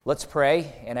Let's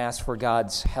pray and ask for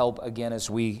God's help again as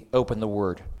we open the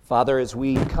Word. Father, as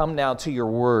we come now to your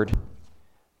Word,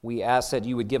 we ask that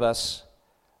you would give us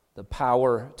the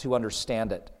power to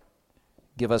understand it.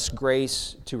 Give us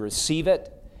grace to receive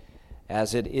it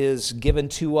as it is given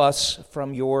to us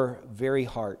from your very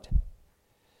heart.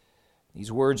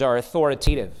 These words are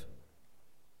authoritative,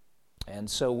 and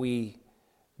so we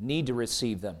need to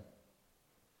receive them.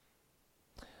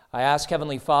 I ask,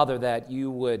 Heavenly Father, that you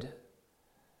would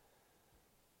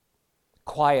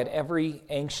quiet every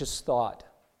anxious thought,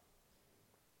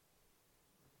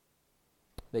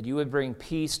 that you would bring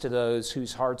peace to those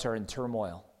whose hearts are in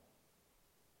turmoil,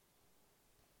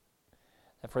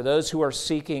 that for those who are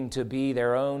seeking to be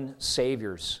their own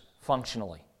saviors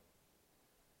functionally,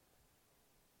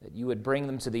 that you would bring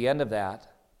them to the end of that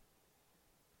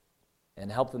and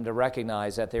help them to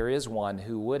recognize that there is one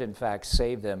who would in fact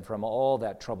save them from all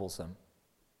that troubles them.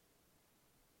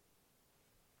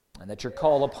 And that your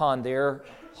call upon their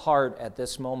heart at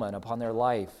this moment, upon their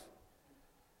life,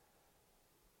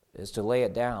 is to lay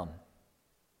it down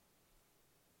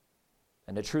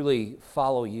and to truly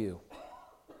follow you.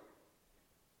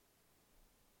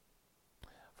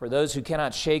 For those who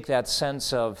cannot shake that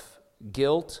sense of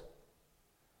guilt,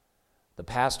 the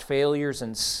past failures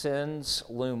and sins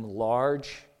loom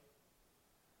large.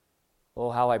 Oh,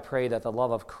 how I pray that the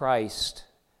love of Christ,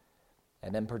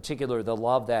 and in particular the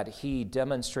love that he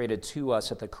demonstrated to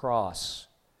us at the cross,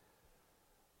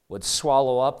 would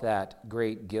swallow up that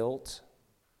great guilt,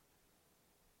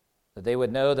 that they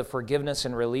would know the forgiveness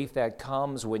and relief that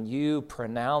comes when you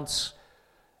pronounce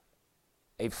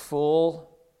a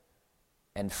full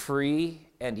and free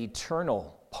and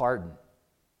eternal pardon.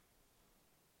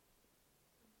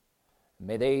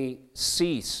 May they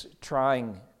cease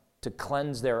trying to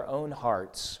cleanse their own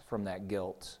hearts from that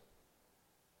guilt,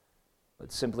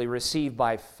 but simply receive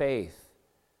by faith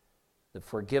the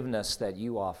forgiveness that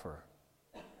you offer,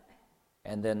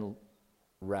 and then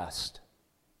rest.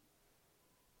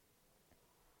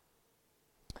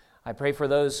 I pray for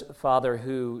those, Father,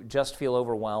 who just feel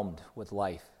overwhelmed with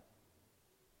life.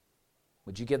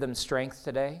 Would you give them strength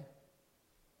today?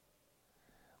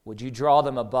 Would you draw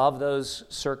them above those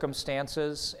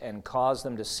circumstances and cause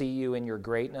them to see you in your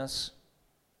greatness?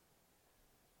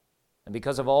 And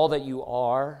because of all that you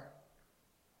are,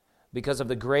 because of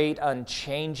the great,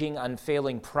 unchanging,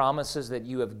 unfailing promises that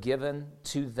you have given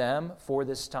to them for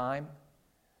this time,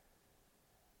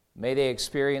 may they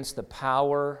experience the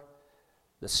power,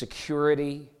 the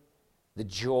security, the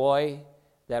joy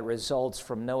that results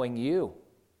from knowing you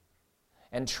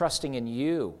and trusting in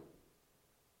you,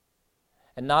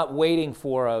 and not waiting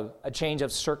for a change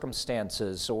of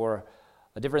circumstances or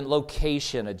a different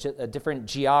location, a different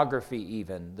geography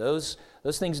even. Those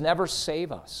things never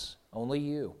save us, only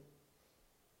you.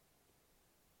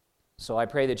 So I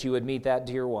pray that you would meet that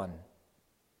dear one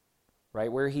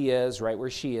right where he is, right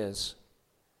where she is,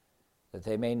 that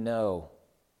they may know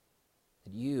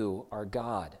that you are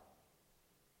God.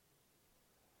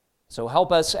 So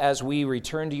help us as we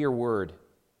return to your word.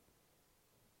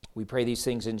 We pray these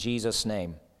things in Jesus'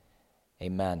 name.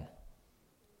 Amen.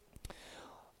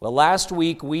 Well, last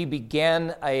week we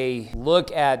began a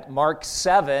look at Mark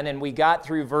 7, and we got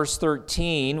through verse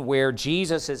 13, where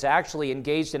Jesus is actually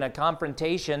engaged in a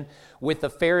confrontation with the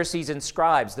Pharisees and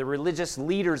scribes, the religious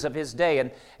leaders of his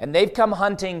day, and they've come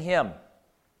hunting him.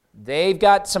 They've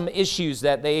got some issues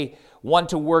that they want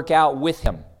to work out with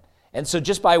him. And so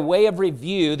just by way of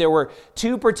review, there were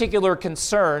two particular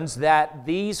concerns that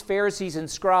these Pharisees and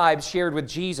scribes shared with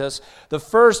Jesus. The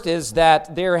first is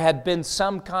that there had been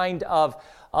some kind of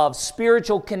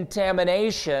spiritual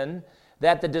contamination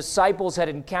that the disciples had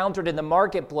encountered in the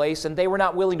marketplace, and they were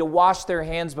not willing to wash their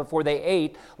hands before they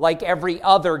ate, like every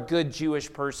other good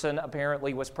Jewish person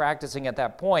apparently was practicing at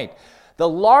that point. The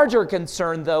larger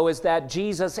concern, though, is that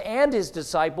Jesus and his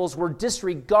disciples were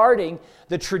disregarding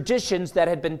the traditions that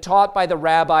had been taught by the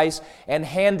rabbis and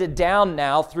handed down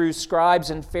now through scribes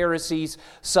and Pharisees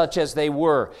such as they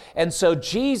were. And so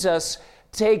Jesus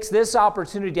takes this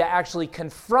opportunity to actually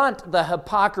confront the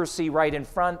hypocrisy right in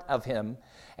front of him.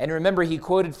 And remember, he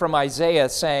quoted from Isaiah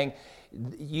saying,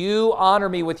 "You honor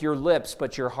me with your lips,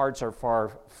 but your hearts are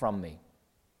far from me."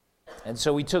 And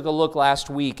so we took a look last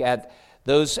week at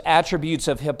those attributes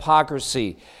of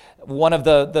hypocrisy. One of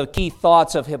the key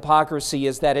thoughts of hypocrisy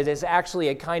is that it is actually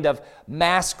a kind of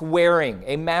mask wearing,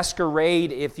 a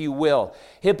masquerade, if you will.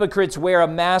 Hypocrites wear a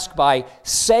mask by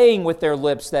saying with their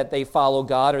lips that they follow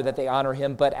God or that they honor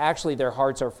him, but actually their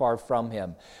hearts are far from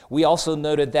him. We also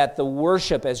noted that the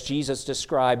worship, as Jesus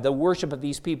described, the worship of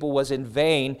these people was in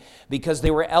vain because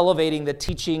they were elevating the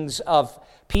teachings of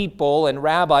people and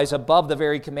rabbis above the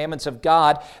very commandments of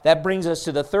God. That brings us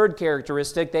to the third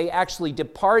characteristic. They actually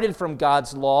departed from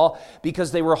God's law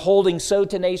because they were holding so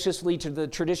tenaciously to the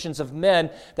traditions of men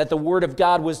that the Word of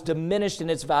God was diminished in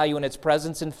its value and its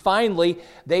presence. And finally,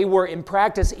 they were in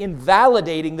practice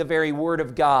invalidating the very Word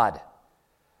of God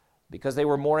because they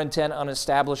were more intent on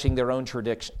establishing their own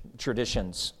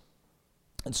traditions.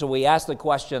 And so we asked the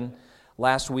question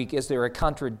last week, is there a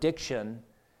contradiction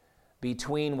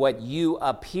between what you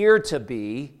appear to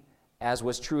be, as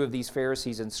was true of these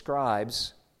Pharisees and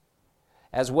scribes,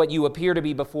 as what you appear to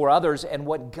be before others, and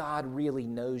what God really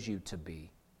knows you to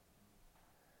be?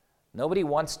 Nobody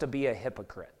wants to be a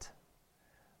hypocrite,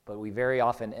 but we very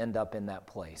often end up in that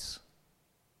place.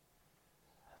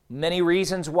 Many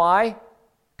reasons why.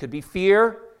 Could be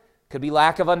fear, could be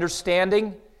lack of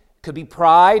understanding, could be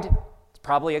pride. It's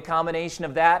probably a combination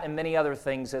of that and many other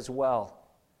things as well.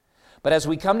 But as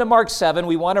we come to Mark 7,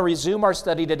 we want to resume our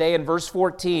study today in verse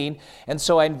 14. And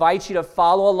so I invite you to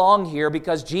follow along here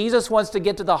because Jesus wants to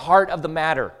get to the heart of the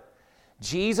matter.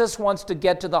 Jesus wants to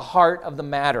get to the heart of the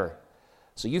matter.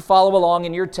 So you follow along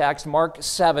in your text, Mark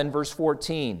 7, verse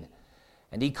 14.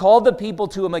 And he called the people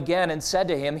to him again and said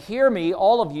to him, "Hear me,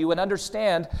 all of you, and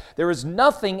understand, there is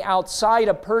nothing outside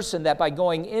a person that by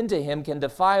going into him can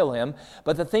defile him,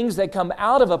 but the things that come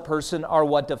out of a person are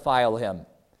what defile him."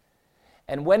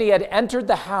 And when he had entered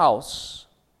the house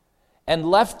and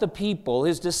left the people,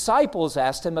 his disciples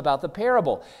asked him about the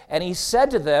parable. And he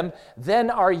said to them, "Then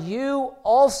are you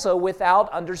also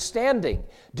without understanding?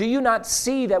 Do you not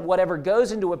see that whatever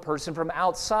goes into a person from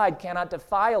outside cannot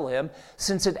defile him,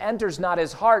 since it enters not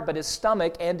his heart but his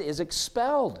stomach and is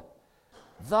expelled?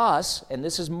 Thus," and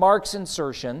this is Mark's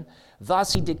insertion,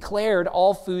 "thus he declared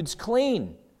all foods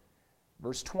clean."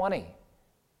 Verse 20.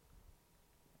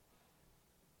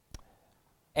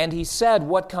 And he said,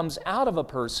 "What comes out of a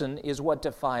person is what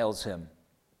defiles him.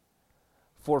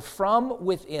 For from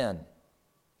within,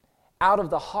 out of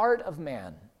the heart of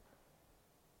man,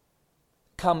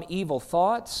 come evil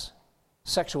thoughts,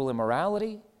 sexual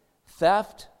immorality,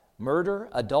 theft, murder,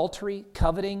 adultery,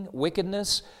 coveting,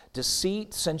 wickedness,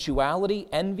 deceit, sensuality,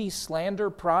 envy, slander,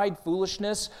 pride,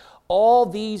 foolishness. All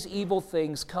these evil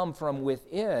things come from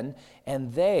within,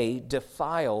 and they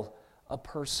defile a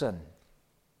person."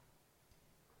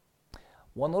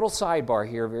 One little sidebar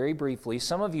here, very briefly.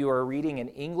 Some of you are reading an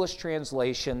English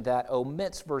translation that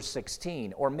omits verse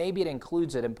 16, or maybe it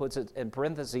includes it and puts it in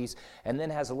parentheses and then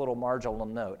has a little marginal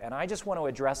note. And I just want to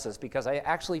address this because I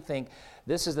actually think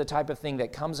this is the type of thing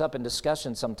that comes up in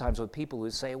discussion sometimes with people who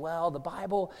say, well, the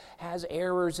Bible has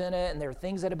errors in it and there are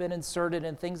things that have been inserted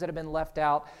and things that have been left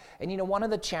out. And you know, one of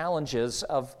the challenges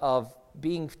of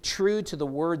being true to the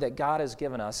word that God has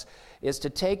given us is to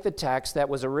take the text that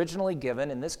was originally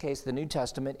given, in this case the New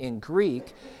Testament, in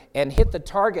Greek, and hit the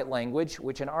target language,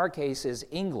 which in our case is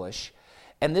English.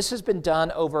 And this has been done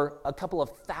over a couple of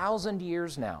 1,000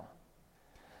 years now.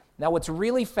 Now what's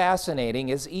really fascinating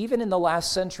is even in the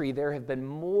last century there have been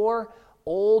more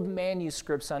old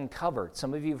manuscripts uncovered.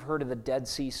 Some of you have heard of the Dead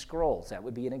Sea Scrolls. That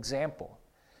would be an example.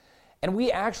 And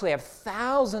we actually have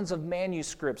thousands of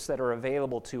manuscripts that are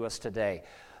available to us today.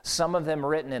 Some of them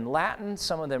written in Latin,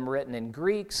 some of them written in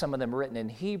Greek, some of them written in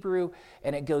Hebrew,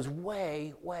 and it goes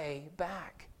way, way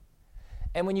back.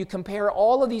 And when you compare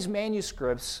all of these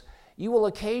manuscripts, you will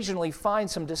occasionally find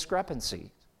some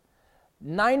discrepancy.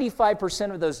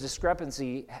 95% of those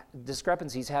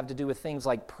discrepancies have to do with things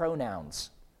like pronouns.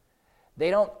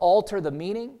 They don't alter the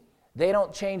meaning. They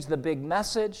don't change the big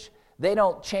message. They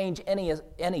don't change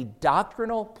any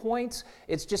doctrinal points.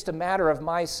 It's just a matter of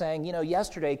my saying, you know,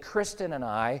 yesterday Kristen and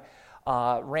I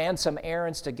ran some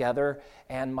errands together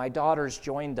and my daughters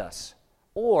joined us.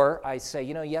 Or I say,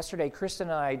 you know, yesterday Kristen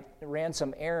and I ran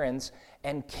some errands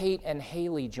and Kate and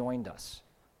Haley joined us.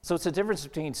 So it's a difference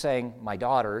between saying my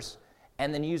daughters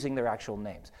and then using their actual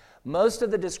names. Most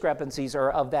of the discrepancies are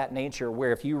of that nature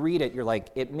where if you read it, you're like,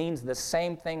 it means the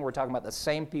same thing. We're talking about the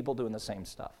same people doing the same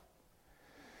stuff.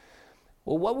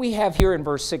 Well, what we have here in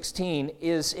verse 16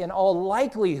 is in all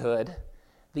likelihood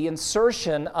the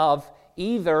insertion of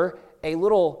either a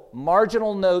little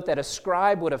marginal note that a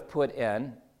scribe would have put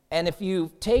in, and if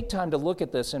you take time to look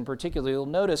at this in particular, you'll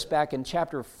notice back in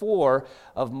chapter 4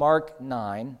 of Mark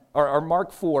 9, or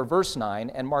Mark 4, verse 9,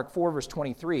 and Mark 4, verse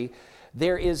 23,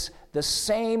 there is the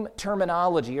same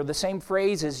terminology or the same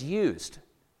phrase is used.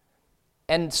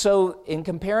 And so in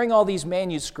comparing all these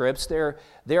manuscripts, there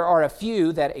are a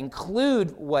few that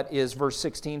include what is verse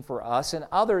 16 for us and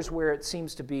others where it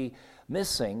seems to be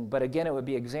missing. But again, it would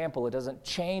be example. It doesn't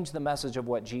change the message of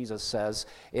what Jesus says.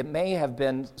 It may have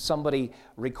been somebody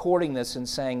recording this and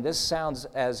saying, this sounds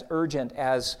as urgent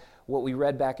as what we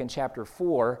read back in chapter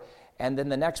 4. And then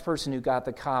the next person who got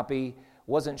the copy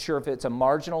wasn't sure if it's a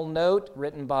marginal note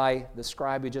written by the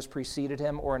scribe who just preceded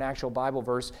him or an actual Bible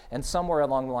verse, and somewhere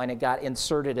along the line it got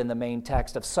inserted in the main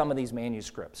text of some of these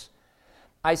manuscripts.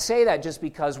 I say that just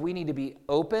because we need to be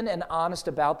open and honest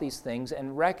about these things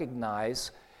and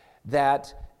recognize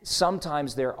that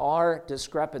sometimes there are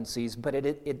discrepancies, but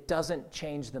it doesn't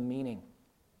change the meaning.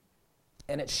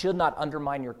 And it should not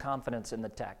undermine your confidence in the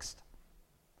text.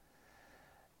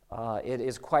 It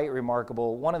is quite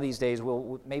remarkable. One of these days,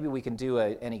 maybe we can do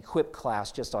an equip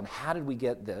class just on how did we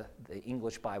get the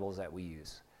English Bibles that we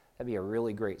use. That'd be a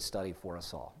really great study for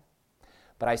us all.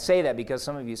 But I say that because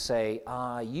some of you say,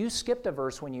 you skipped a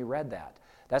verse when you read that.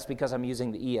 That's because I'm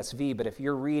using the ESV, but if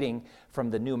you're reading from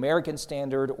the New American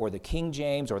Standard or the King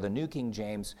James or the New King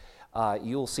James,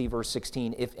 you'll see verse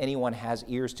 16, if anyone has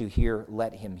ears to hear,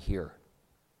 let him hear.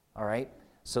 All right?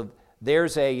 So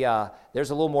there's a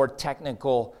little more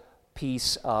technical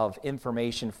piece of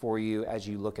information for you as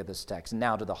you look at this text.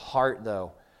 Now to the heart,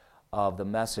 though, of the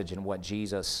message and what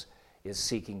Jesus is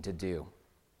seeking to do.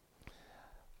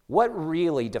 What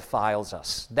really defiles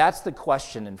us? That's the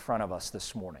question in front of us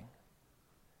this morning.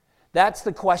 That's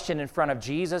the question in front of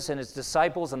Jesus and his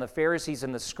disciples and the Pharisees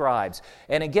and the scribes.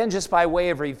 And again, just by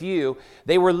way of review,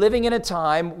 they were living in a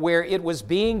time where it was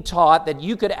being taught that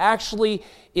you could actually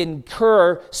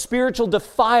incur spiritual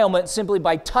defilement simply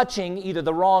by touching either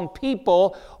the wrong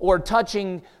people or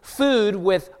touching food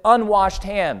with unwashed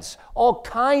hands. All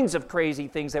kinds of crazy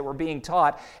things that were being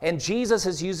taught. And Jesus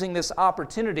is using this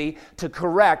opportunity to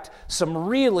correct some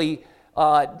really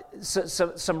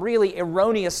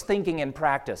erroneous thinking and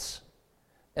practice.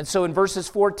 And so in verses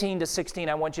 14 to 16,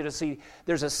 I want you to see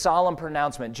there's a solemn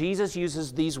pronouncement. Jesus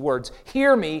uses these words,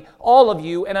 "Hear me, all of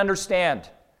you, and understand."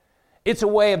 It's a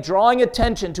way of drawing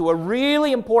attention to a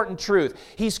really important truth.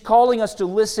 He's calling us to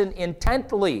listen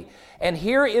intently. And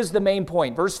here is the main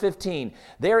point, verse 15.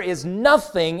 There is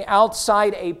nothing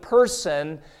outside a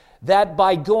person that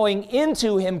by going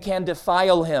into him can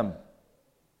defile him.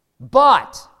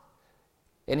 But,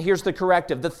 and here's the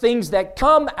corrective, the things that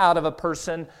come out of a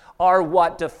person are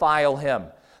what defile him.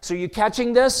 So you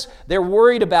catching this? They're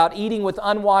worried about eating with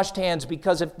unwashed hands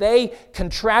because if they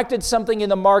contracted something in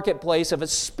the marketplace of a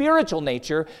spiritual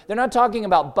nature, they're not talking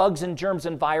about bugs and germs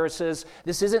and viruses.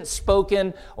 This isn't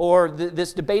spoken or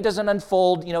this debate doesn't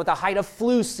unfold, at the height of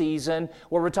flu season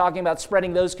where we're talking about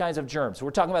spreading those kinds of germs.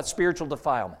 We're talking about spiritual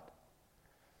defilement.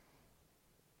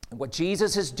 And what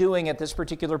Jesus is doing at this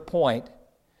particular point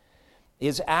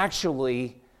is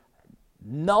actually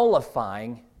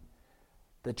nullifying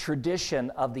the tradition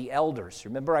of the elders.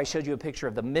 Remember I showed you a picture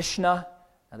of the Mishnah?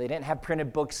 Now, they didn't have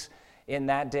printed books in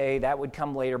that day. That would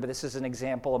come later, but this is an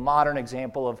example, a modern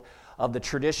example of the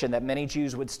tradition that many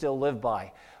Jews would still live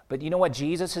by. But you know what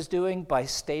Jesus is doing by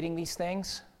stating these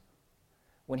things?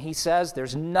 When he says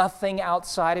there's nothing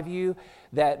outside of you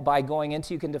that by going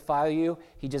into you can defile you,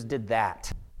 he just did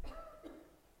that.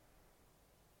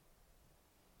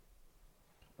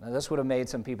 Now, this would have made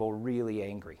some people really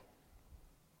angry.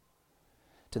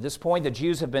 To this point, the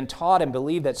Jews have been taught and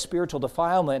believe that spiritual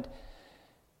defilement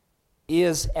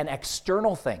is an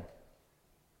external thing.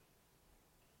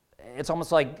 It's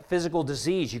almost like physical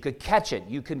disease. You could catch it.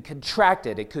 You can contract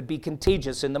it. It could be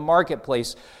contagious in the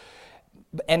marketplace.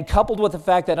 And coupled with the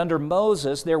fact that under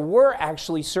Moses, there were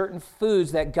actually certain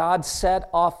foods that God set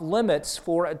off limits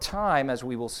for a time, as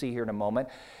we will see here in a moment.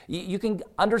 You can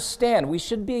understand, we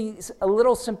should be a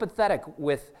little sympathetic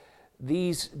with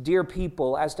these dear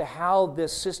people as to how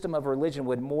this system of religion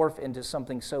would morph into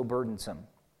something so burdensome.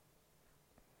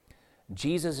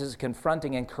 Jesus is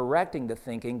confronting and correcting the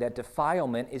thinking that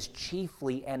defilement is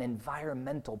chiefly an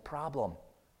environmental problem.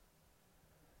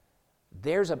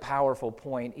 There's a powerful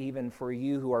point even for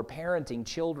you who are parenting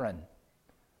children.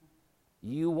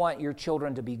 You want your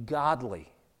children to be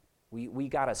godly. We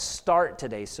got to start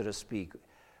today, so to speak,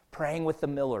 praying with the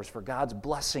Millers for God's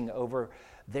blessing over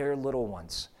their little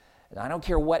ones. And I don't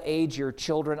care what age your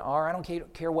children are. I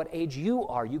don't care what age you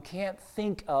are. You can't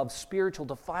think of spiritual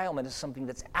defilement as something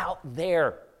that's out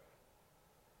there.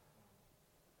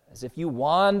 As if you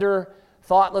wander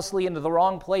thoughtlessly into the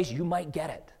wrong place, you might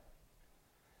get it.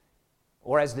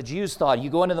 Or as the Jews thought, you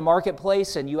go into the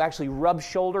marketplace and you actually rub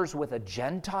shoulders with a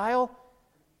Gentile,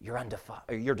 you're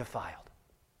defiled.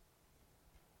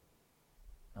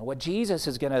 Now, what Jesus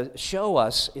is going to show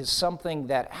us is something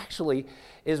that actually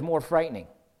is more frightening.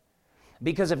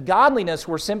 Because if godliness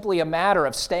were simply a matter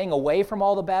of staying away from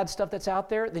all the bad stuff that's out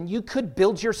there, then you could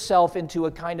build yourself into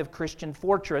a kind of Christian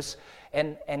fortress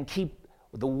and keep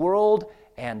the world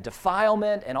and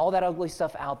defilement and all that ugly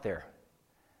stuff out there.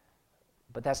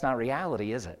 But that's not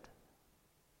reality, is it?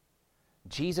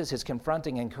 Jesus is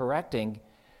confronting and correcting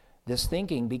this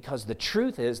thinking, because the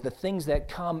truth is the things that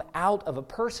come out of a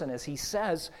person, as he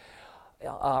says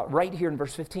right here in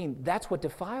verse 15, that's what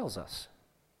defiles us.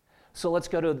 So let's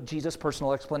go to Jesus'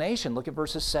 personal explanation. Look at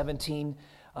verses 17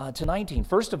 to 19.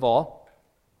 First of all,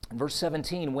 in verse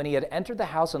 17, when he had entered the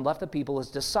house and left the people, his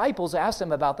disciples asked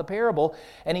him about the parable,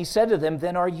 and he said to them,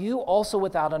 then are you also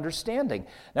without understanding?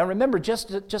 Now remember,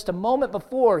 just a moment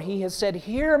before, he has said,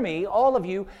 hear me, all of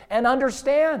you, and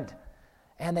understand.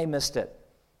 And they missed it.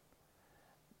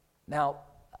 Now,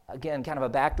 again, kind of a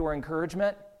backdoor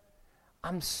encouragement.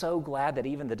 I'm so glad that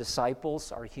even the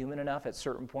disciples are human enough at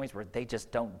certain points where they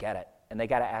just don't get it, and they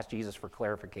got to ask Jesus for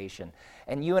clarification.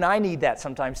 And you and I need that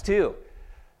sometimes too.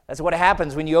 That's what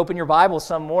happens when you open your Bible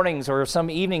some mornings or some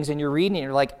evenings and you're reading and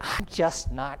you're like, I'm just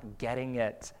not getting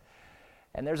it.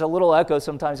 And there's a little echo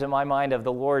sometimes in my mind of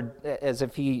the Lord as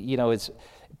if he, is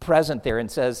present there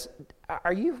and says,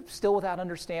 are you still without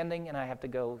understanding? And I have to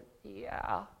go,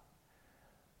 yeah.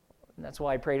 And that's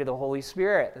why I pray to the Holy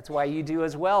Spirit. That's why you do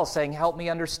as well, saying, help me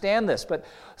understand this. But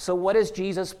so what is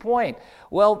Jesus' point?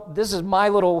 Well, this is my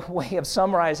little way of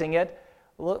summarizing it.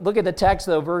 Look at the text,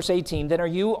 though, verse 18. Then are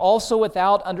you also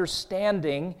without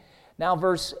understanding? Now,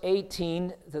 verse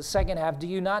 18, the second half, do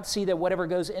you not see that whatever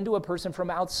goes into a person from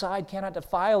outside cannot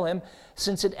defile him,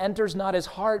 since it enters not his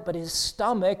heart, but his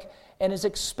stomach, and is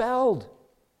expelled?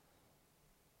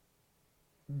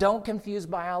 Don't confuse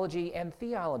biology and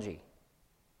theology.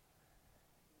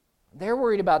 They're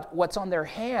worried about what's on their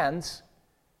hands,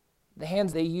 the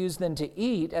hands they use then to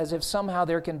eat, as if somehow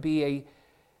there can be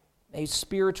a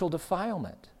spiritual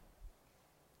defilement.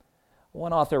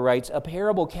 One author writes, a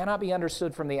parable cannot be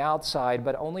understood from the outside,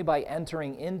 but only by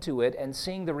entering into it and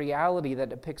seeing the reality that it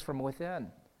depicts from within.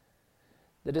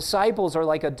 The disciples are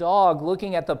like a dog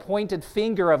looking at the pointed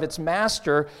finger of its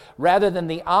master rather than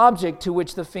the object to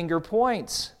which the finger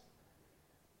points.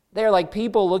 They're like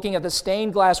people looking at the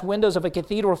stained glass windows of a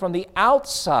cathedral from the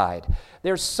outside.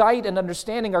 Their sight and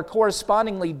understanding are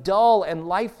correspondingly dull and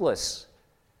lifeless.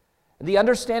 The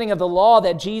understanding of the law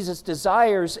that Jesus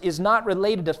desires is not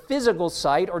related to physical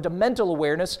sight or to mental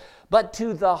awareness, but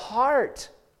to the heart.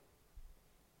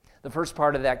 The first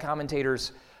part of that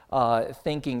commentator's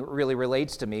thinking really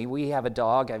relates to me. We have a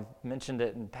dog. I've mentioned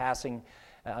it in passing.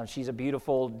 She's a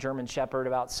beautiful German Shepherd,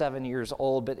 about 7 years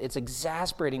old, but it's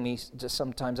exasperating me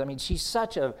sometimes. I mean, she's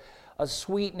such a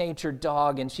sweet-natured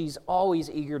dog, and she's always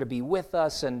eager to be with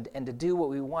us and to do what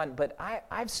we want. But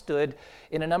I've stood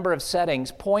in a number of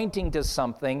settings pointing to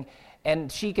something,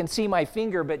 and she can see my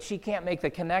finger, but she can't make the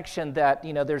connection that,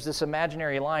 there's this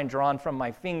imaginary line drawn from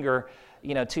my finger,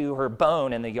 to her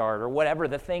bone in the yard or whatever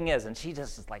the thing is. And she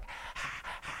just is like,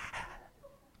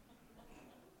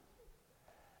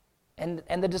 and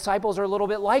the disciples are a little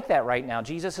bit like that right now.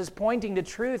 Jesus is pointing to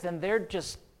truth, and they're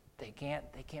just, they can't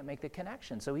make the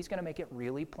connection. So he's going to make it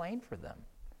really plain for them.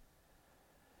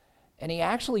 And he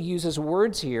actually uses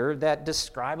words here that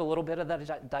describe a little bit of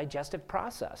the digestive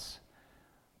process.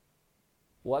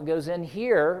 What goes in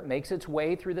here makes its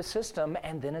way through the system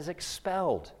and then is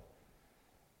expelled.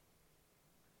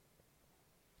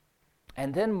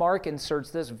 And then Mark inserts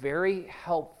this very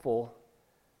helpful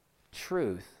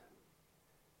truth.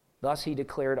 Thus he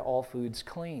declared all foods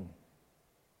clean.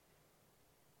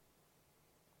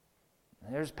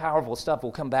 There's powerful stuff.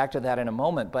 We'll come back to that in a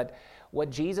moment. But what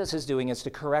Jesus is doing is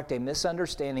to correct a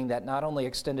misunderstanding that not only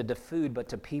extended to food, but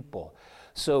to people.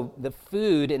 So the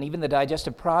food and even the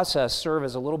digestive process serve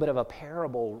as a little bit of a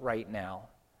parable right now.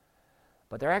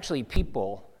 But they're actually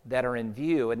people that are in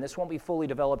view. And this won't be fully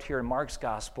developed here in Mark's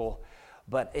gospel,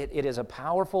 but it is a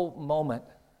powerful moment.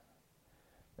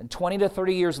 And 20 to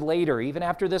 30 years later, even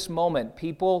after this moment,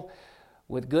 people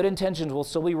with good intentions will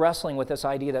still be wrestling with this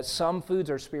idea that some foods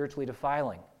are spiritually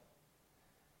defiling.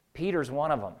 Peter's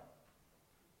one of them.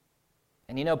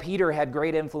 And Peter had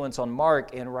great influence on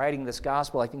Mark in writing this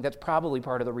gospel. I think that's probably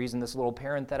part of the reason this little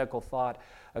parenthetical thought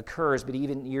occurs. But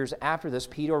even years after this,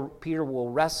 Peter will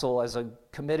wrestle as a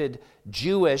committed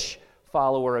Jewish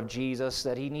follower of Jesus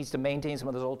that he needs to maintain some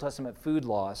of those Old Testament food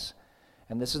laws.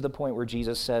 And this is the point where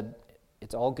Jesus said,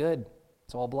 it's all good.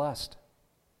 It's all blessed.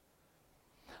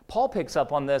 Paul picks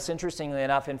up on this, interestingly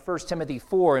enough, in 1 Timothy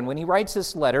 4. And when he writes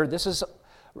this letter, this is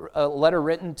a letter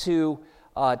written to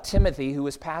Timothy, who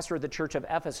was pastor of the church of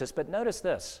Ephesus. But notice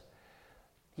this.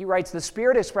 He writes, the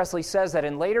Spirit expressly says that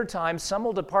in later times some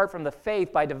will depart from the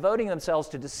faith by devoting themselves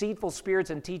to deceitful spirits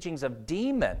and teachings of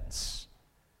demons.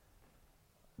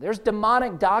 There's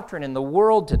demonic doctrine in the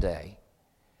world today.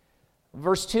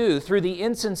 Verse 2, through the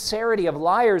insincerity of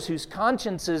liars whose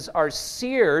consciences are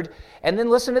seared, and then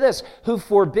listen to this, who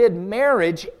forbid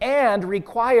marriage and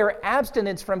require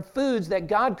abstinence from foods that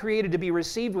God created to be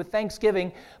received with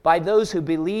thanksgiving by those who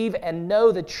believe and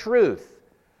know the truth.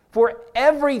 For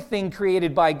everything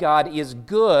created by God is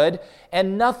good,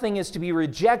 and nothing is to be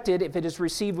rejected if it is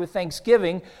received with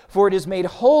thanksgiving, for it is made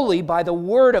holy by the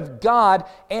word of God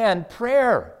and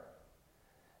prayer.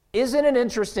 Isn't it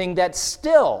interesting that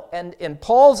still, and in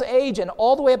Paul's age and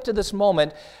all the way up to this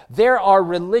moment, there are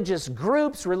religious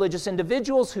groups, religious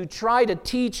individuals who try to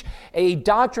teach a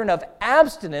doctrine of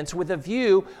abstinence with a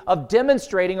view of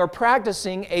demonstrating or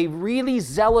practicing a really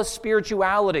zealous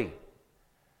spirituality.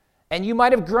 And you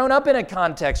might have grown up in a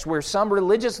context where some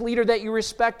religious leader that you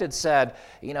respected said,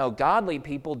 godly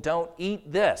people don't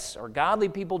eat this, or godly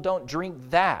people don't drink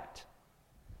that.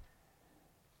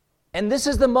 And this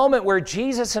is the moment where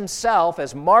Jesus himself,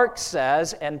 as Mark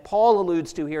says, and Paul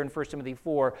alludes to here in 1 Timothy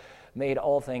 4, made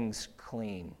all things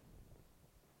clean.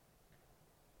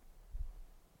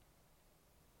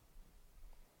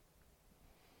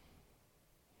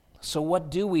 So what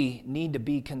do we need to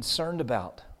be concerned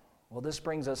about? Well, this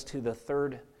brings us to the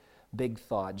third big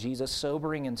thought, Jesus'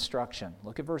 sobering instruction.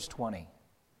 Look at verse 20.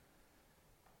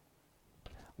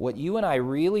 What you and I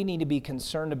really need to be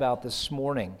concerned about this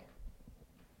morning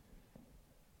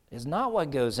is not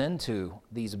what goes into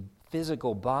these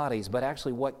physical bodies, but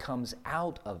actually what comes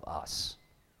out of us.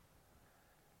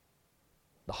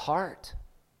 The heart.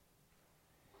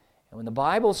 And when the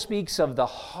Bible speaks of the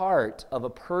heart of a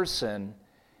person,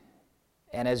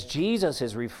 and as Jesus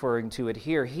is referring to it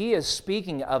here, he is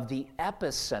speaking of the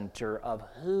epicenter of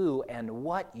who and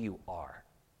what you are.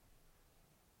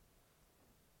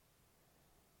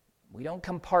 We don't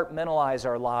compartmentalize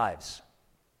our lives.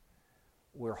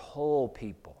 We're whole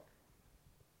people.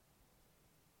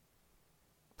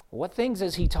 What things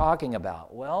is he talking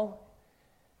about? Well,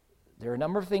 there are a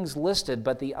number of things listed,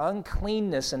 but the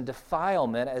uncleanness and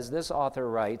defilement, as this author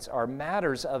writes, are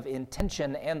matters of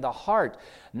intention and the heart,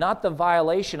 not the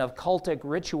violation of cultic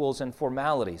rituals and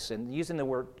formalities. And using the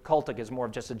word cultic is more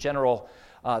of just a general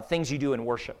things you do in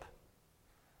worship.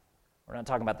 We're not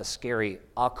talking about the scary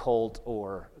occult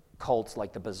or cults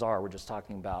like the bazaar. We're just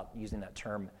talking about using that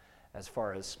term as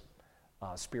far as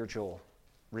spiritual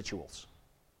rituals.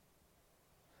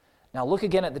 Now look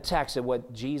again at the text at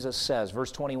what Jesus says,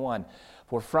 verse 21.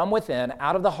 For from within,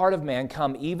 out of the heart of man,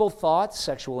 come evil thoughts,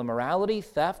 sexual immorality,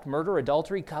 theft, murder,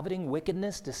 adultery, coveting,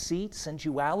 wickedness, deceit,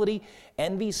 sensuality,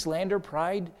 envy, slander,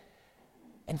 pride,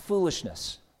 and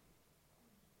foolishness.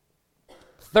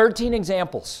 13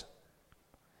 examples.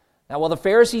 Now, while the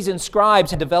Pharisees and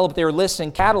scribes had developed their lists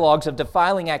and catalogs of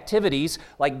defiling activities,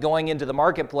 like going into the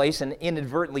marketplace and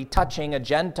inadvertently touching a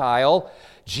Gentile,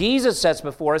 Jesus sets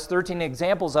before us 13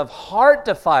 examples of heart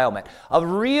defilement, of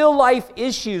real-life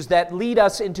issues that lead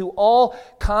us into all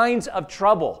kinds of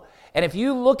trouble. And if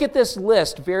you look at this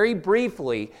list very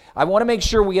briefly, I want to make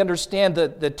sure we understand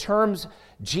the terms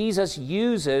Jesus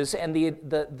uses and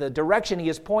the direction he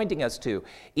is pointing us to.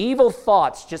 Evil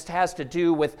thoughts just has to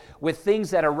do with things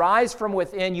that arise from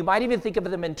within. You might even think of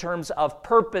them in terms of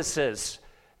purposes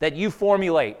that you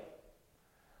formulate.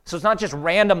 So it's not just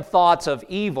random thoughts of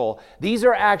evil. These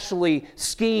are actually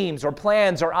schemes or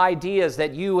plans or ideas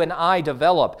that you and I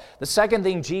develop. The second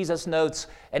thing Jesus notes,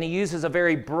 and he uses a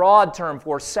very broad term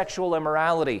for sexual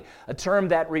immorality, a term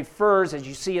that refers, as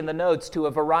you see in the notes, to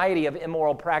a variety of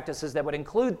immoral practices that would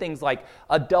include things like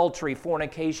adultery,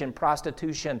 fornication,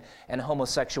 prostitution, and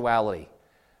homosexuality.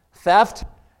 Theft,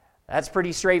 that's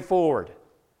pretty straightforward.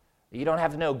 You don't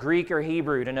have to know Greek or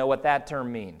Hebrew to know what that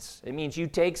term means. It means you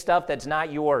take stuff that's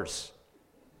not yours.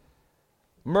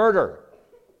 Murder,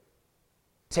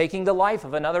 taking the life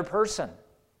of another person.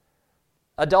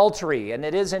 Adultery, and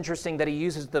it is interesting that he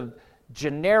uses the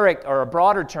generic or a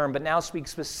broader term, but now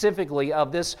speaks specifically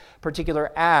of this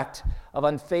particular act of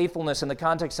unfaithfulness in the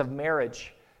context of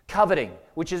marriage. Coveting,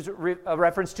 which is a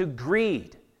reference to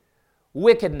greed.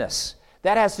 Wickedness,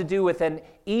 that has to do with an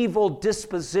evil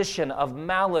disposition of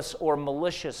malice or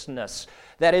maliciousness.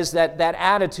 That is that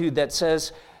attitude that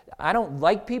says, I don't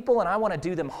like people and I want to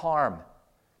do them harm.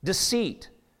 Deceit,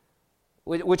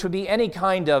 which would be any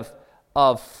kind of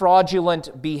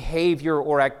fraudulent behavior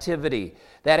or activity,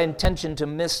 that intention to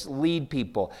mislead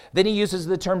people. Then he uses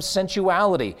the term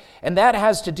sensuality, and that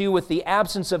has to do with the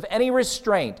absence of any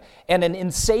restraint and an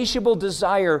insatiable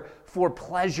desire for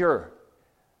pleasure.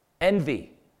 Envy.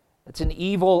 It's an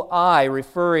evil eye,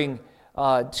 referring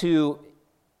to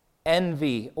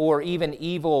envy or even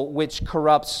evil which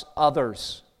corrupts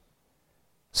others.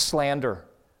 Slander,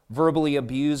 verbally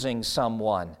abusing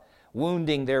someone,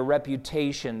 wounding their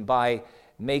reputation by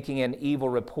making an evil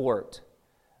report.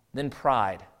 Then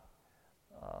pride,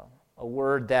 a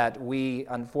word that we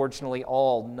unfortunately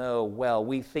all know well.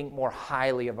 We think more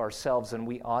highly of ourselves than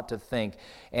we ought to think.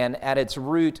 And at its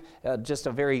root, just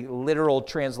a very literal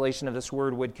translation of this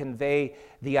word would convey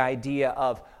the idea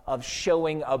of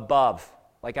showing above.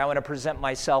 Like, I want to present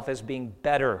myself as being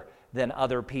better than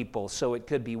other people. So it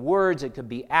could be words, it could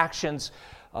be actions,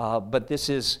 but this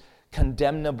is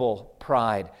condemnable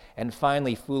pride. And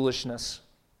finally, foolishness.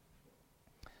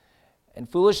 And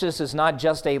foolishness is not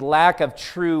just a lack of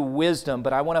true wisdom,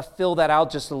 but I want to fill that out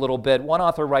just a little bit. One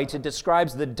author writes, it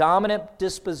describes the dominant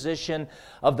disposition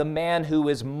of the man who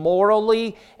is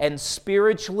morally and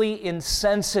spiritually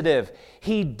insensitive.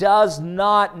 He does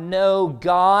not know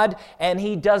God, and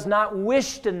he does not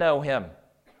wish to know Him.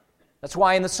 That's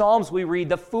why in the Psalms we read,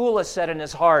 the fool has said in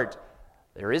his heart,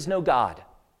 there is no God.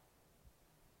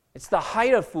 It's the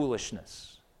height of foolishness.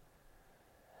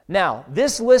 Now,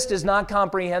 this list is not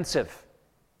comprehensive.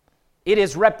 It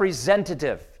is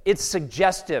representative. It's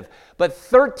suggestive. But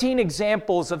 13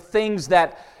 examples of things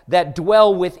that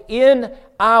dwell within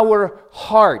our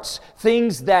hearts,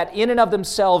 things that in and of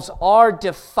themselves are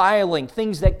defiling,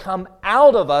 things that come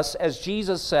out of us, as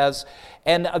Jesus says,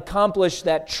 and accomplish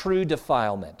that true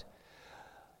defilement.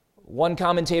 One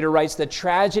commentator writes, the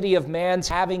tragedy of man's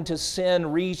having to sin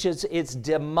reaches its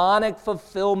demonic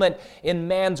fulfillment in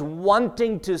man's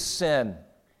wanting to sin.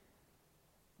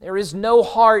 There is no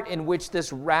heart in which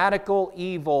this radical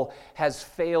evil has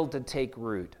failed to take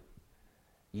root.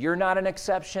 You're not an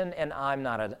exception, and I'm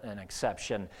not an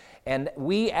exception. And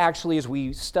we actually, as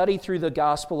we study through the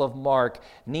Gospel of Mark,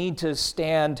 need to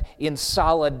stand in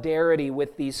solidarity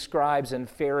with these scribes and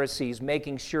Pharisees,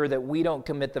 making sure that we don't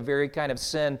commit the very kind of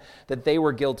sin that they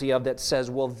were guilty of that says,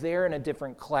 well, they're in a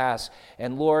different class.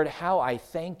 And Lord, how I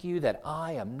thank you that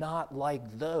I am not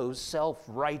like those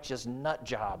self-righteous nut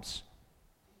jobs.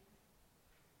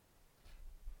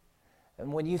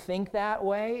 And when you think that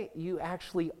way, you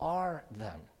actually are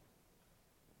them.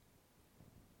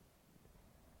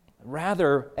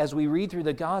 Rather, as we read through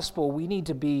the gospel, we need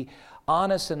to be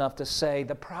honest enough to say,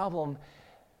 the problem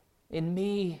in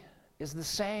me is the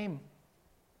same.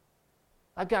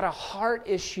 I've got a heart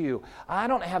issue. I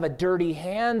don't have a dirty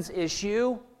hands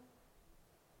issue.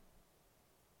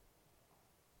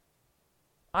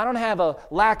 I don't have a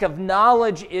lack of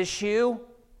knowledge issue.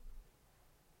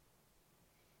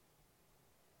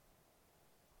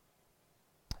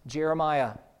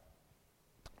 Jeremiah,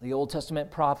 the Old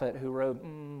Testament prophet who wrote,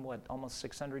 almost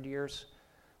 600 years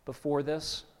before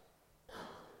this.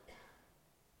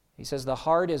 He says, the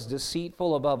heart is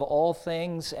deceitful above all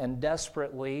things and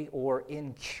desperately, or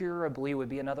incurably would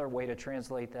be another way to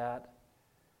translate that,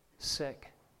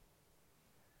 sick.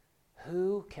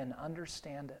 Who can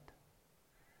understand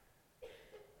it?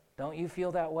 Don't you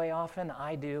feel that way often?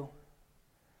 I do.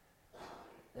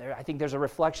 I think there's a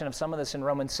reflection of some of this in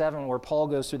Romans 7 where Paul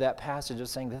goes through that passage of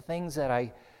saying the things that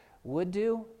I would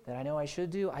do, that I know I should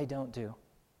do, I don't do.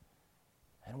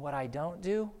 And what I don't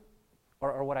do,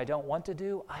 or what I don't want to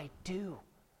do, I do.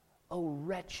 Oh,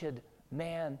 wretched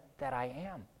man that I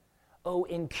am. Oh,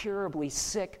 incurably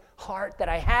sick heart that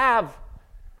I have.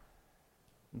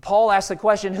 And Paul asks the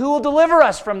question, who will deliver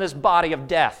us from this body of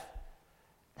death?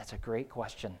 That's a great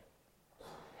question.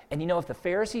 And you know, if the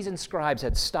Pharisees and scribes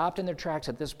had stopped in their tracks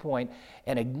at this point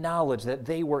and acknowledged that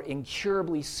they were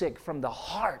incurably sick from the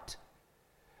heart,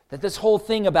 that this whole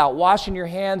thing about washing your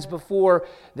hands before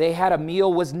they had a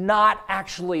meal was not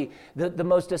actually the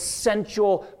most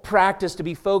essential practice to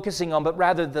be focusing on, but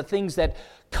rather the things that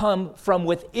come from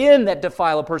within that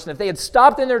defile a person. If they had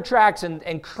stopped in their tracks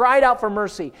and cried out for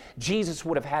mercy, Jesus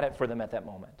would have had it for them at that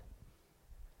moment.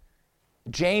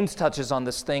 James touches on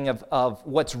this thing of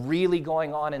what's really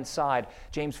going on inside.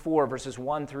 James 4, verses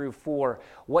 1 through 4.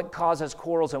 What causes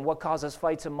quarrels and what causes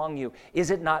fights among you?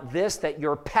 Is it not this, that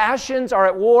your passions are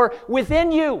at war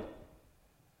within you?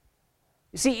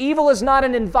 You see, evil is not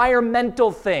an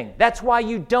environmental thing. That's why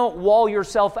you don't wall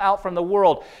yourself out from the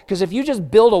world. Because if you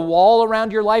just build a wall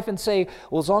around your life and say,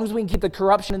 well, as long as we can keep the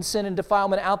corruption and sin and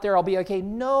defilement out there, I'll be okay.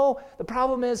 No, the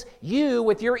problem is you,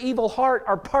 with your evil heart,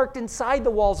 are parked inside the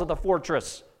walls of the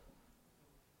fortress.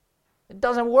 It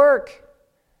doesn't work.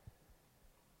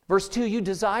 Verse 2, you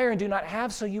desire and do not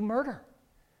have, so you murder.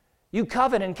 You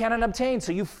covet and cannot obtain,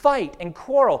 so you fight and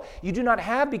quarrel. You do not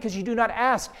have because you do not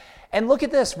ask. And look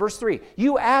at this, verse 3.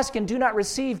 You ask and do not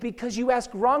receive because you ask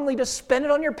wrongly to spend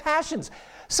it on your passions.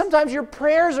 Sometimes your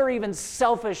prayers are even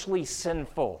selfishly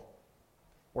sinful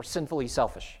or sinfully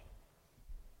selfish.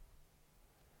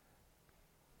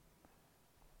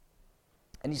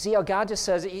 And you see how God just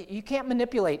says, you can't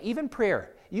manipulate, even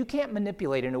prayer, you can't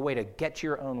manipulate in a way to get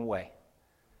your own way.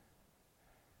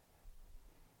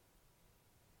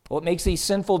 What makes these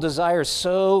sinful desires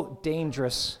so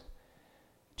dangerous,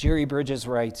 Jerry Bridges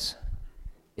writes,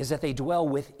 is that they dwell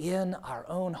within our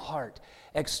own heart.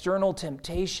 External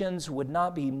temptations would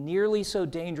not be nearly so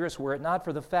dangerous were it not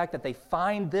for the fact that they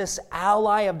find this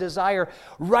ally of desire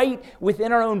right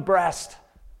within our own breast.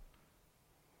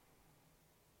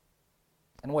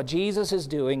 And what Jesus is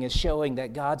doing is showing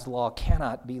that God's law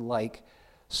cannot be like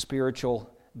spiritual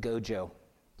Gojo.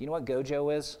 Do you know what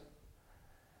Gojo is?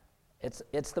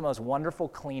 It's the most wonderful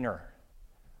cleaner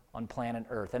on planet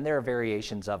Earth, and there are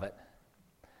variations of it.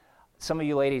 Some of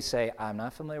you ladies say, I'm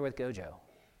not familiar with Gojo.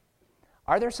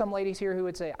 Are there some ladies here who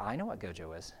would say, I know what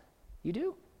Gojo is? You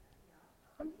do?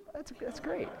 That's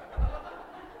great.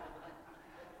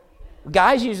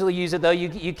 Guys usually use it, though.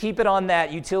 You keep it on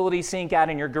that utility sink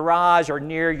out in your garage or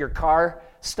near your car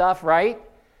stuff, right?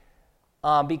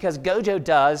 Because Gojo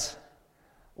does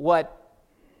what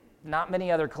not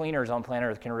many other cleaners on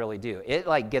planet Earth can really do.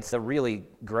 It gets the really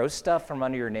gross stuff from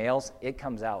under your nails. It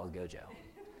comes out with Gojo.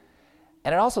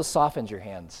 And it also softens your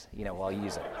hands, while you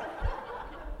use it.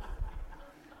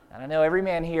 And I know every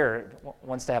man here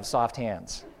wants to have soft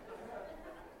hands.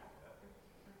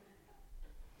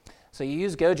 So you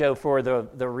use Gojo for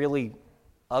the really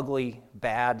ugly,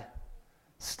 bad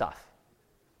stuff.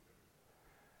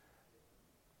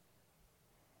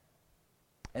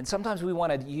 And sometimes we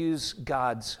want to use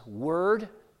God's word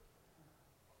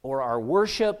or our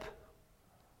worship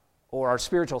or our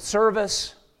spiritual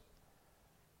service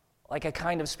like a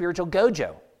kind of spiritual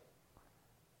Gojo,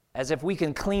 as if we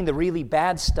can clean the really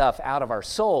bad stuff out of our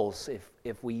souls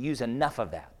if we use enough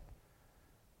of that.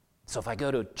 So if I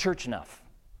go to church enough,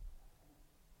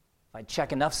 if I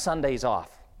check enough Sundays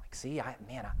off,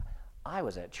 I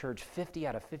was at church 50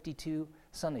 out of 52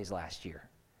 Sundays last year.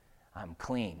 I'm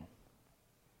clean.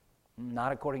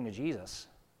 Not according to Jesus.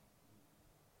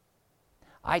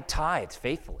 I tithed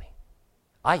faithfully.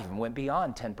 I even went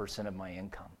beyond 10% of my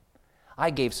income. I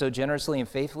gave so generously and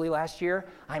faithfully last year,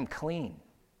 I'm clean.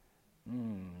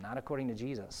 Not according to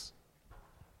Jesus.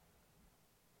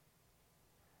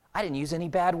 I didn't use any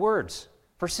bad words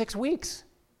for 6 weeks.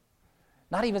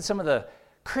 Not even some of the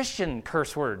Christian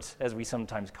curse words, as we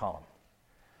sometimes call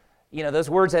them. Those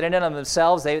words that in and of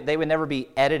themselves, they would never be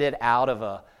edited out of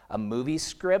a movie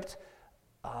script.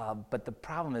 But the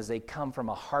problem is they come from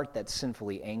a heart that's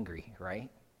sinfully angry, right?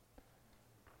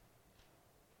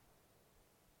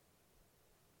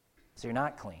 So you're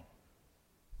not clean.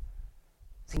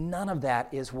 See, none of that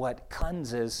is what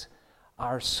cleanses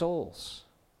our souls.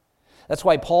 That's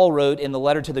why Paul wrote in the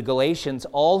letter to the Galatians,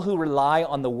 all who rely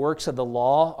on the works of the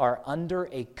law are under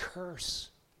a curse.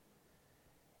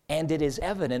 And it is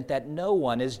evident that no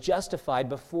one is justified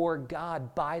before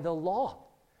God by the law.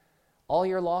 All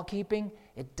your law keeping,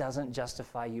 it doesn't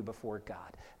justify you before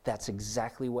God. That's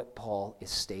exactly what Paul is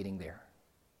stating there.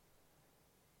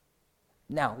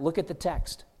 Now, look at the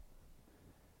text.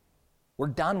 We're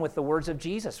done with the words of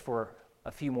Jesus for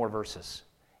a few more verses.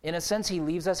 In a sense, he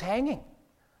leaves us hanging.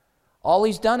 All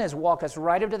he's done is walk us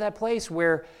right up to that place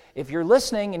where if you're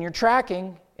listening and you're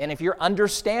tracking, and if you're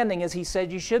understanding as he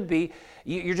said you should be,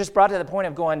 you're just brought to the point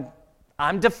of going,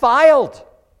 I'm defiled.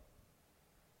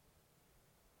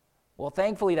 Well,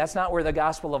 thankfully, that's not where the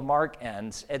Gospel of Mark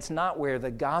ends. It's not where the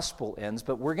Gospel ends,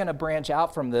 but we're going to branch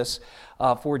out from this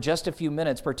for just a few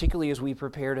minutes, particularly as we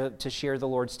prepare to share the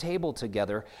Lord's table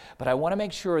together. But I want to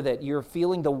make sure that you're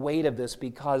feeling the weight of this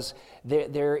because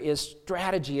there is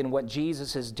strategy in what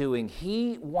Jesus is doing.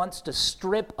 He wants to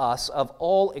strip us of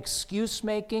all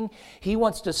excuse-making. He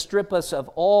wants to strip us of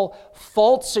all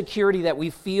false security that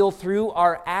we feel through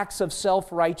our acts of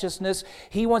self-righteousness.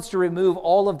 He wants to remove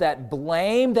all of that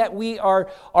blame that we are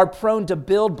prone to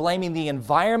build, blaming the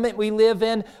environment we live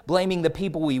in, blaming the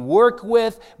people we work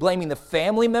with, blaming the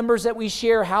family members that we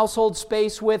share household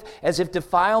space with, as if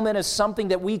defilement is something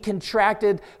that we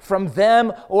contracted from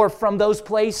them or from those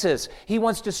places. He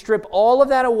wants to strip all of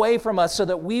that away from us so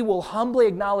that we will humbly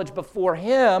acknowledge before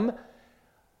Him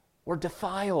we're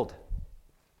defiled.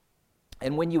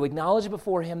 And when you acknowledge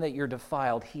before Him that you're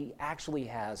defiled, He actually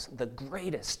has the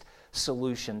greatest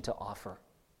solution to offer.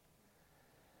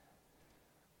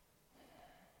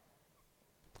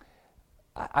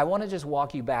 I want to just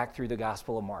walk you back through the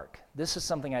Gospel of Mark. This is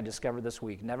something I discovered this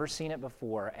week. Never seen it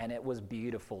before, and it was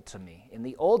beautiful to me. In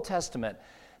the Old Testament,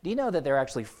 do you know that there are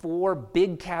actually 4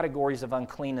 big categories of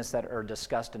uncleanness that are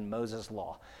discussed in Moses'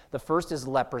 law? The first is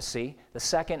leprosy. The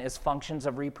second is functions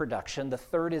of reproduction. The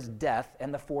third is death.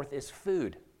 And the fourth is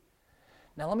food.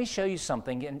 Now let me show you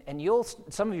something, and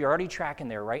some of you are already tracking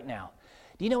there right now.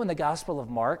 Do you know in the Gospel of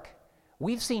Mark,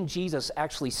 we've seen Jesus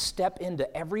actually step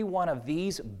into every one of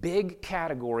these big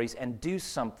categories and do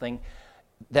something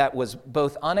that was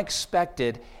both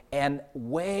unexpected and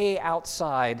way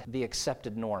outside the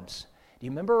accepted norms. Do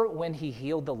you remember when he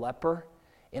healed the leper?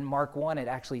 In Mark 1, it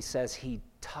actually says he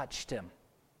touched him.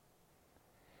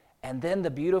 And then the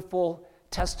beautiful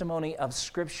testimony of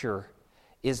Scripture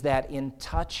is that in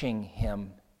touching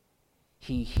him,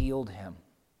 he healed him.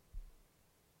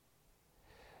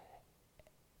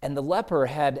 And the leper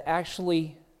had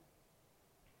actually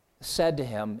said to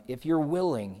him, if you're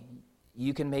willing,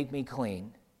 you can make me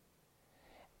clean.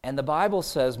 And the Bible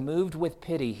says, moved with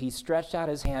pity, he stretched out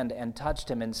his hand and touched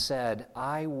him and said,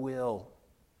 I will,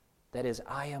 that is,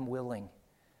 I am willing,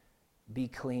 be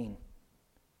clean.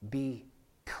 Be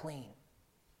clean.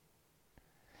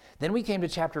 Then we came to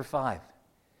chapter 5.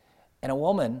 And a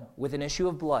woman with an issue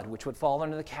of blood, which would fall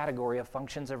under the category of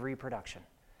functions of reproduction.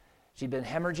 She'd been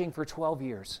hemorrhaging for 12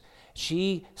 years.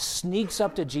 She sneaks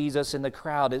up to Jesus in the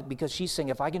crowd because she's saying,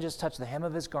 if I can just touch the hem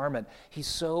of his garment, he's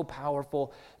so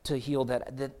powerful to heal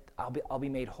that I'll be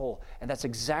made whole. And that's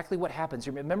exactly what happens.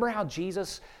 Remember how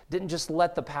Jesus didn't just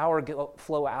let the power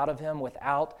flow out of him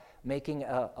without making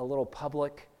a little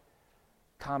public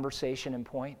conversation and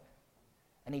point?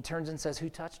 And he turns and says, who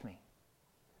touched me?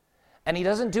 And he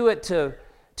doesn't do it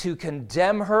to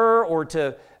condemn her or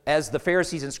to, as the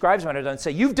Pharisees and scribes might have done, say,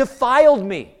 you've defiled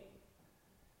me.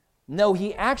 No,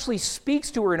 he actually speaks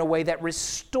to her in a way that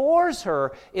restores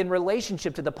her in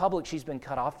relationship to the public she's been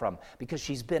cut off from because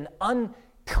she's been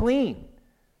unclean.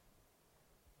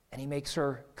 And he makes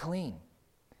her clean.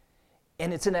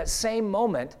 And it's in that same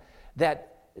moment that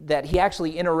he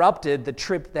actually interrupted the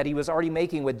trip that he was already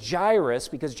making with Jairus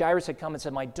because Jairus had come and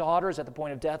said, my daughter's at the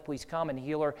point of death, please come and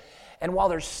heal her. And while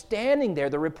they're standing there,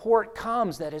 the report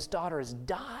comes that his daughter has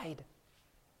died.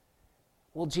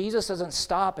 Well, Jesus doesn't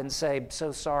stop and say,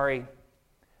 so sorry.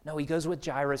 No, he goes with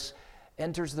Jairus,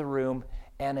 enters the room,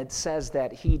 and it says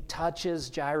that he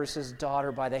touches Jairus'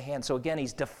 daughter by the hand. So again,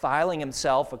 he's defiling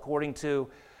himself according to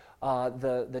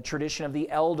the tradition of the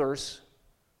elders.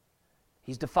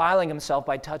 He's defiling himself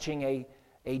by touching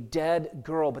a dead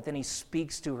girl, but then he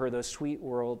speaks to her those sweet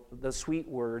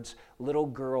words, little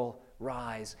girl,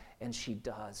 rise, and she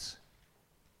does.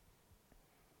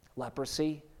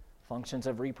 Leprosy, functions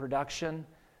of reproduction,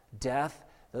 death,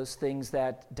 those things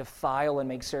that defile and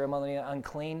make ceremonially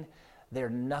unclean, they're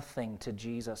nothing to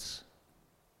Jesus.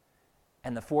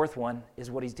 And the fourth one is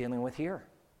what he's dealing with here,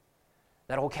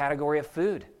 that whole category of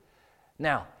food.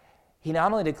 Now, he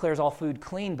not only declares all food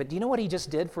clean, but do you know what he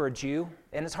just did for a Jew?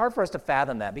 And it's hard for us to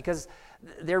fathom that because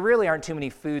there really aren't too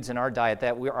many foods in our diet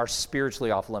that we are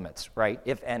spiritually off limits, right?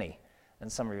 If any.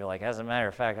 And some of you are like, as a matter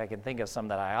of fact, I can think of some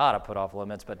that I ought to put off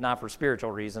limits, but not for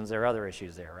spiritual reasons. There are other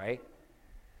issues there, right?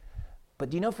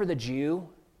 But do you know for the Jew,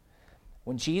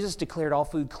 when Jesus declared all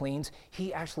food clean,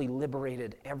 he actually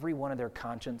liberated every one of their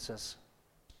consciences.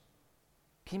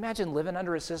 Can you imagine living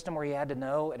under a system where you had to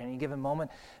know at any given moment,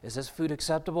 is this food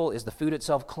acceptable? Is the food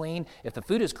itself clean? If the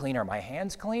food is clean, are my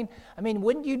hands clean? I mean,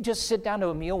 wouldn't you just sit down to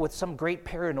a meal with some great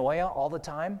paranoia all the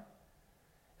time?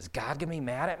 Is God going to be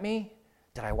mad at me?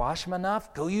 Did I wash him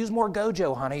enough? Go use more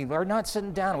Gojo, honey. We're not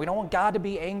sitting down. We don't want God to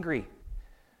be angry.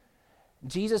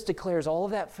 Jesus declares all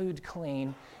of that food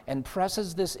clean and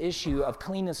presses this issue of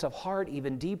cleanness of heart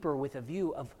even deeper with a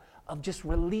view of just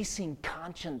releasing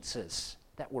consciences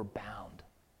that were bound.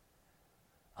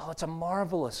 Oh, it's a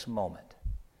marvelous moment.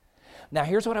 Now,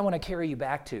 here's what I want to carry you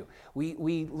back to.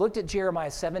 We looked at Jeremiah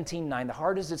 17:9. The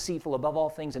heart is deceitful above all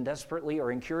things and desperately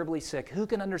or incurably sick. Who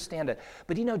can understand it?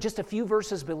 But you know, just a few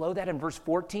verses below that in verse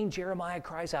 14, Jeremiah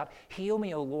cries out, heal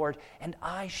me, O Lord, and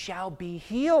I shall be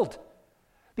healed.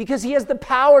 Because he has the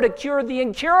power to cure the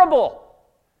incurable.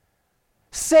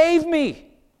 Save me.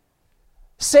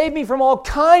 Save me from all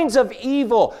kinds of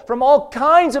evil, from all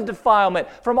kinds of defilement,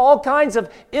 from all kinds of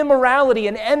immorality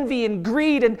and envy and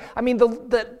greed. And I mean,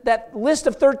 that list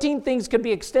of 13 things could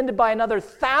be extended by another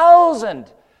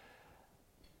 1,000.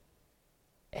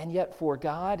 And yet for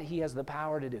God, he has the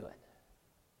power to do it.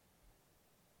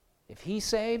 If he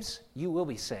saves, you will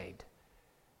be saved.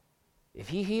 If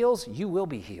he heals, you will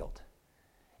be healed.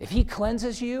 If he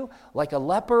cleanses you like a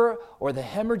leper or the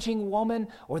hemorrhaging woman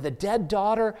or the dead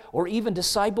daughter or even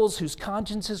disciples whose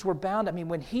consciences were bound, I mean,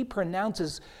 when he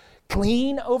pronounces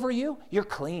clean over you, you're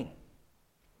clean.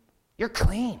 You're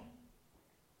clean.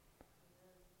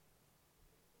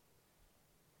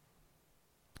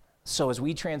 So as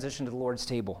we transition to the Lord's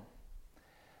table,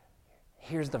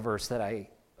 here's the verses that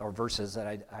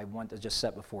I want to just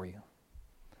set before you.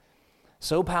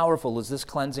 So powerful is this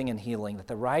cleansing and healing that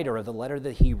the writer of the letter to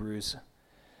the Hebrews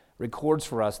records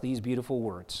for us these beautiful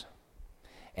words.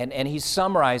 And he's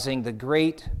summarizing the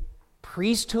great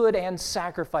priesthood and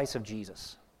sacrifice of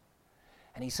Jesus.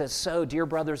 And he says, so, dear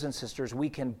brothers and sisters, we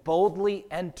can boldly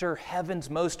enter heaven's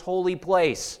most holy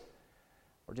place.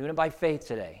 We're doing it by faith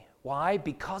today. Why?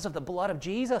 Because of the blood of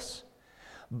Jesus.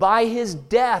 By his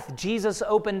death, Jesus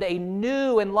opened a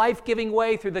new and life-giving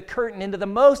way through the curtain into the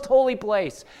most holy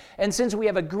place. And since we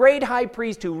have a great high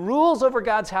priest who rules over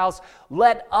God's house,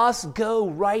 let us go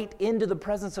right into the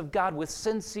presence of God with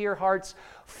sincere hearts,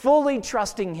 fully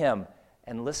trusting him.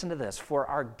 And listen to this, for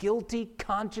our guilty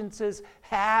consciences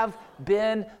have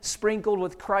been sprinkled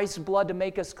with Christ's blood to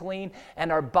make us clean,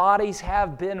 and our bodies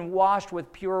have been washed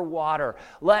with pure water.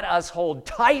 Let us hold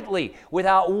tightly,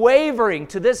 without wavering,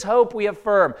 to this hope we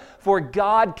affirm, for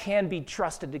God can be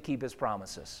trusted to keep his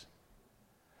promises.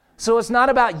 So it's not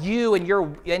about you and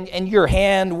your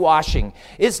hand washing.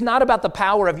 It's not about the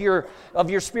power of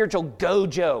your spiritual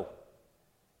gojo.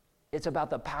 It's about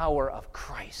the power of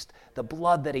Christ, the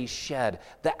blood that he shed,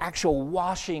 the actual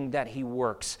washing that he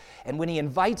works. And when he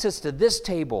invites us to this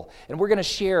table, and we're going to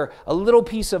share a little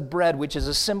piece of bread, which is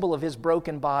a symbol of his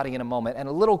broken body in a moment, and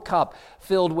a little cup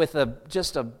filled with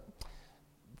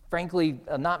frankly,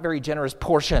 a not very generous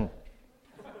portion.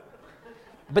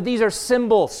 But these are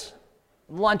symbols.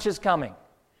 Lunch is coming.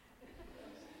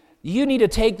 You need to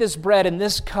take this bread and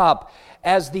this cup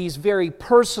as these very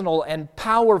personal and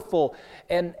powerful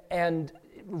and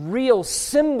real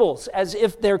symbols, as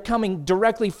if they're coming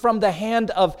directly from the hand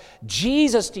of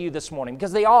Jesus to you this morning,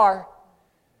 because they are.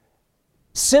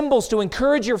 Symbols to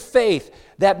encourage your faith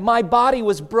that my body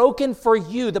was broken for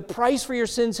you. The price for your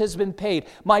sins has been paid.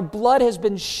 My blood has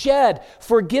been shed.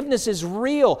 Forgiveness is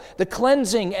real. The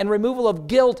cleansing and removal of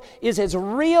guilt is as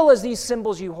real as these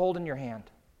symbols you hold in your hand.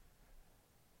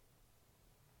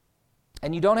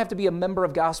 And you don't have to be a member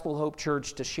of Gospel Hope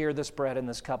Church to share this bread and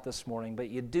this cup this morning, but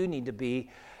you do need to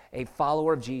be a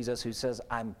follower of Jesus who says,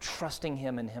 I'm trusting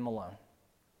him and him alone.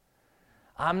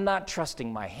 I'm not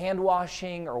trusting my hand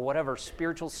washing or whatever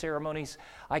spiritual ceremonies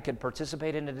I could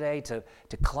participate in today to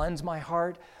cleanse my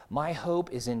heart. My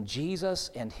hope is in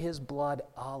Jesus and his blood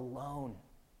alone.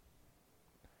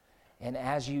 And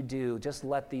as you do, just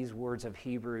let these words of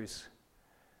Hebrews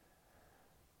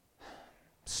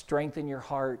strengthen your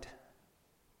heart,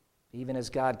 even as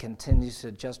God continues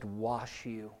to just wash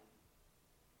you.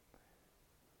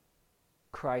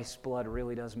 Christ's blood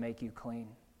really does make you clean.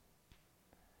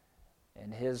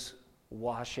 And his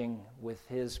washing with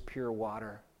his pure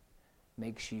water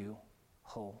makes you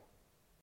whole.